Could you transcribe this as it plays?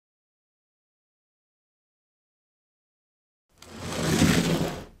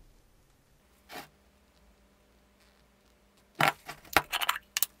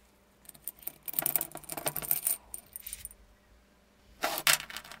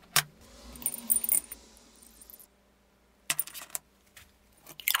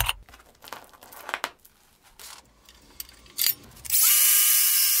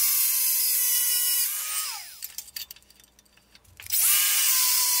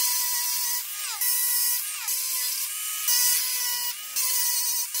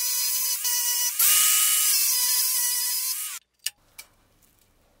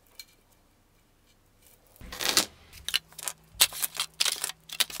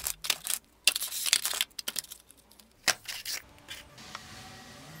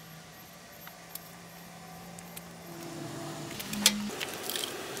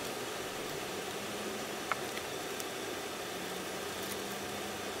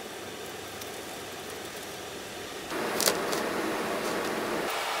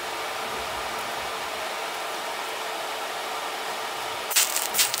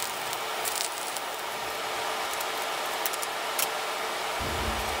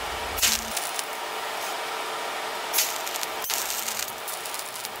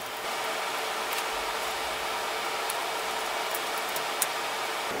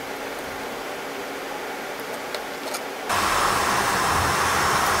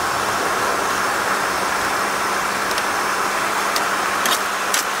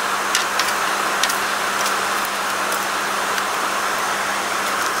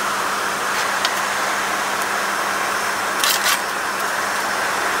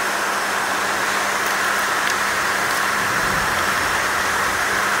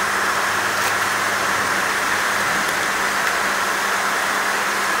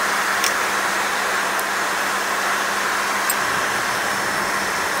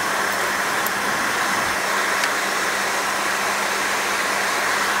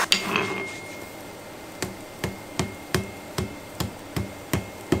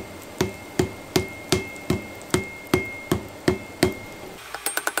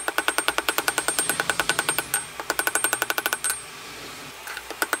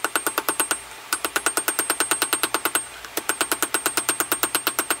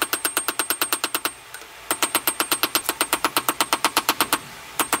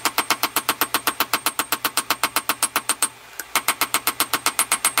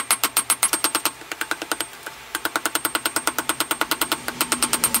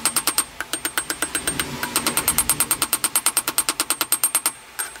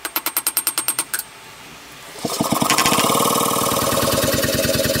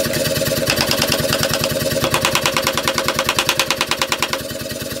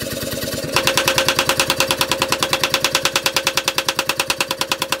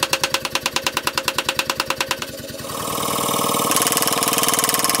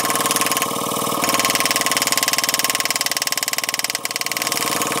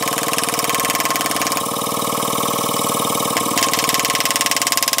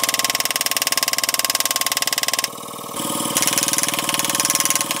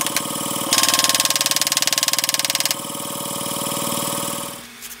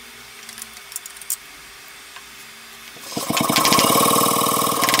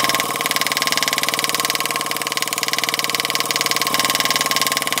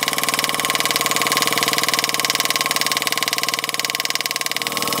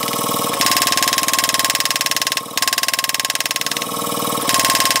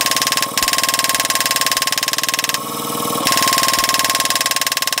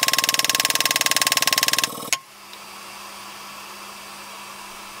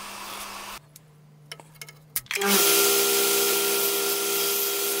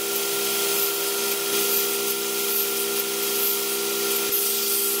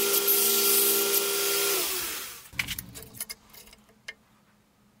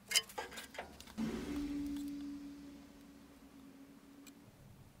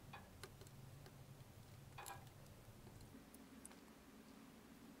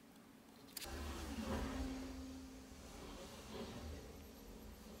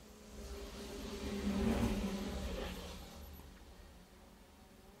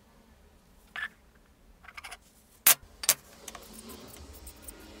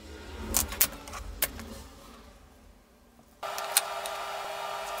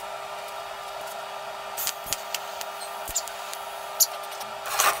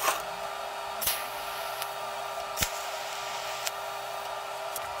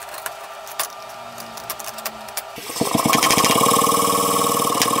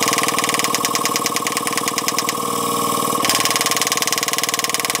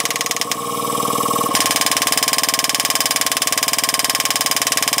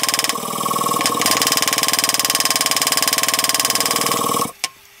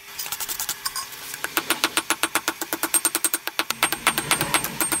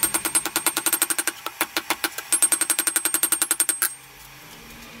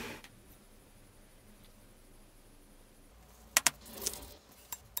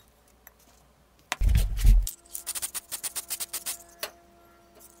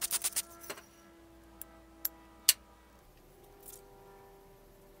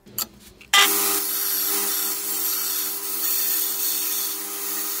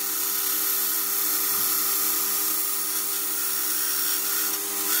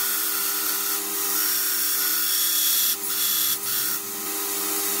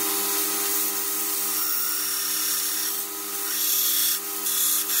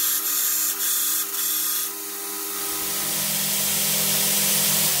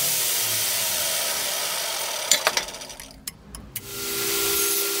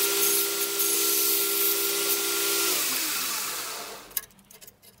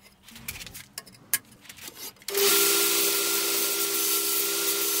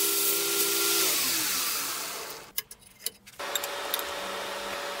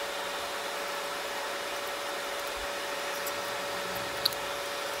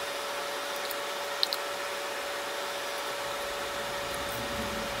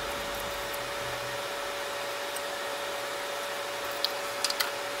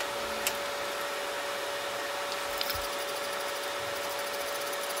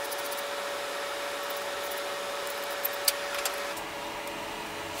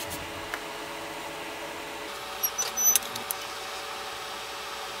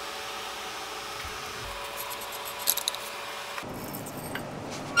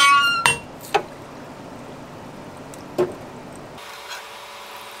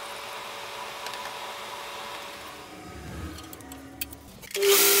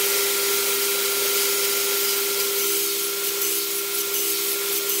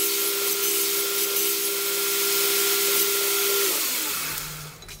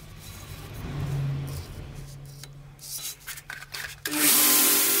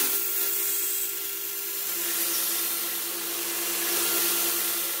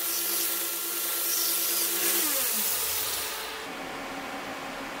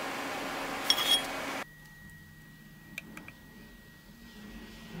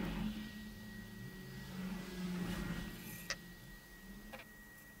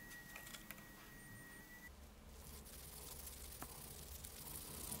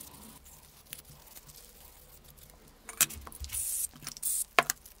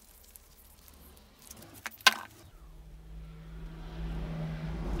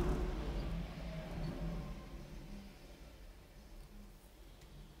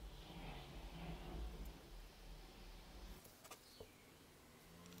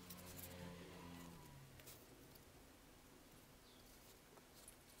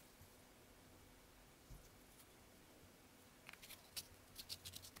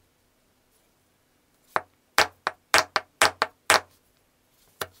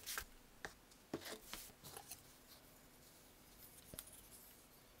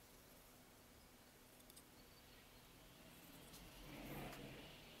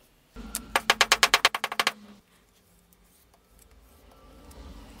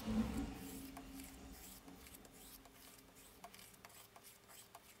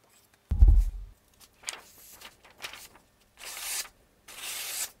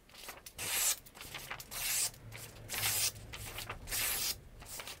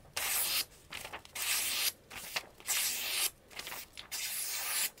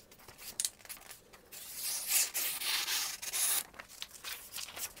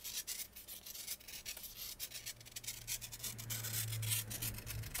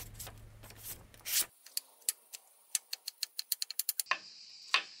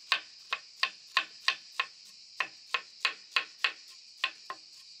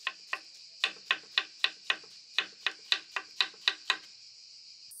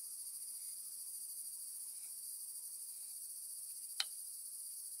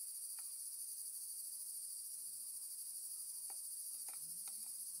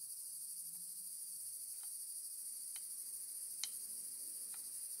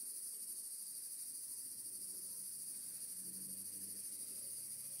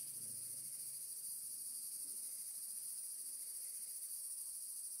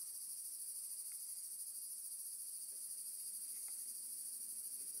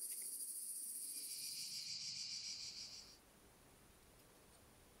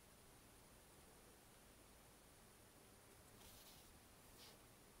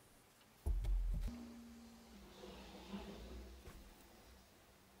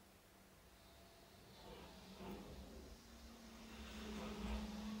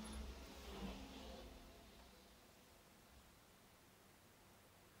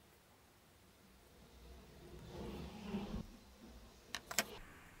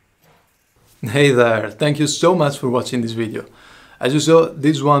Hey there, thank you so much for watching this video. As you saw,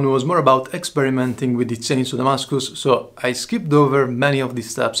 this one was more about experimenting with the chainsaw Damascus, so I skipped over many of the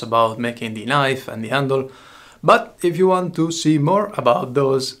steps about making the knife and the handle. But if you want to see more about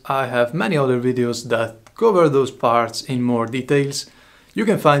those, I have many other videos that cover those parts in more details. You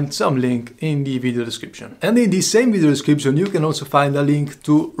can find some link in the video description. And in the same video description you can also find a link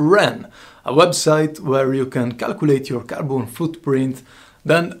to Ren, a website where you can calculate your carbon footprint,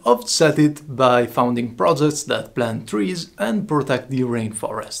 then offset it by funding projects that plant trees and protect the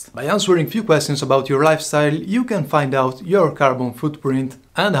rainforest. By answering few questions about your lifestyle, you can find out your carbon footprint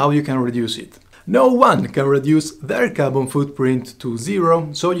and how you can reduce it. No one can reduce their carbon footprint to zero,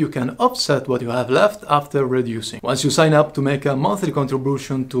 so you can offset what you have left after reducing. Once you sign up to make a monthly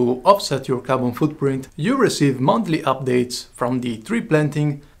contribution to offset your carbon footprint, you receive monthly updates from the tree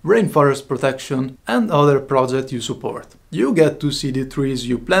planting, rainforest protection and other projects you support. You get to see the trees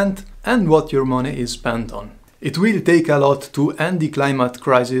you plant and what your money is spent on. It will take a lot to end the climate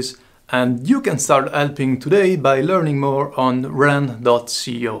crisis, and you can start helping today by learning more on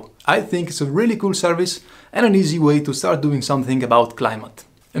ren.co. I think it's a really cool service and an easy way to start doing something about climate.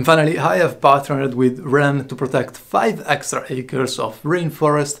 And finally, I have partnered with Ren to protect 5 extra acres of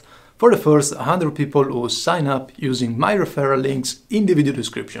rainforest for the first 100 people who sign up using my referral links in the video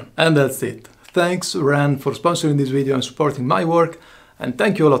description. And that's it. Thanks Ren for sponsoring this video and supporting my work, and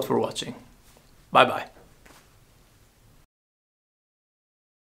thank you a lot for watching. Bye bye.